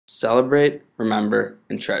Celebrate, remember,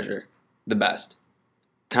 and treasure the best.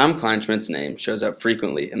 Tom Kleinschmidt's name shows up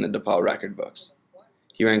frequently in the DePaul record books.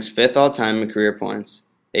 He ranks 5th all-time in career points,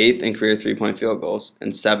 8th in career three-point field goals,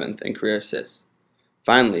 and 7th in career assists.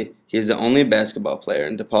 Finally, he is the only basketball player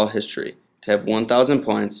in DePaul history to have 1,000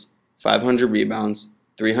 points, 500 rebounds,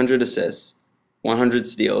 300 assists, 100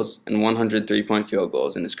 steals, and 100 three-point field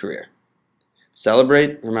goals in his career.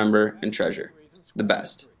 Celebrate, remember, and treasure the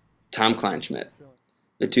best. Tom Kleinschmidt.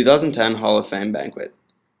 The 2010 Hall of Fame Banquet,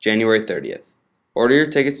 January 30th. Order your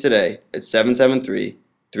tickets today at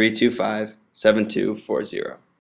 773-325-7240.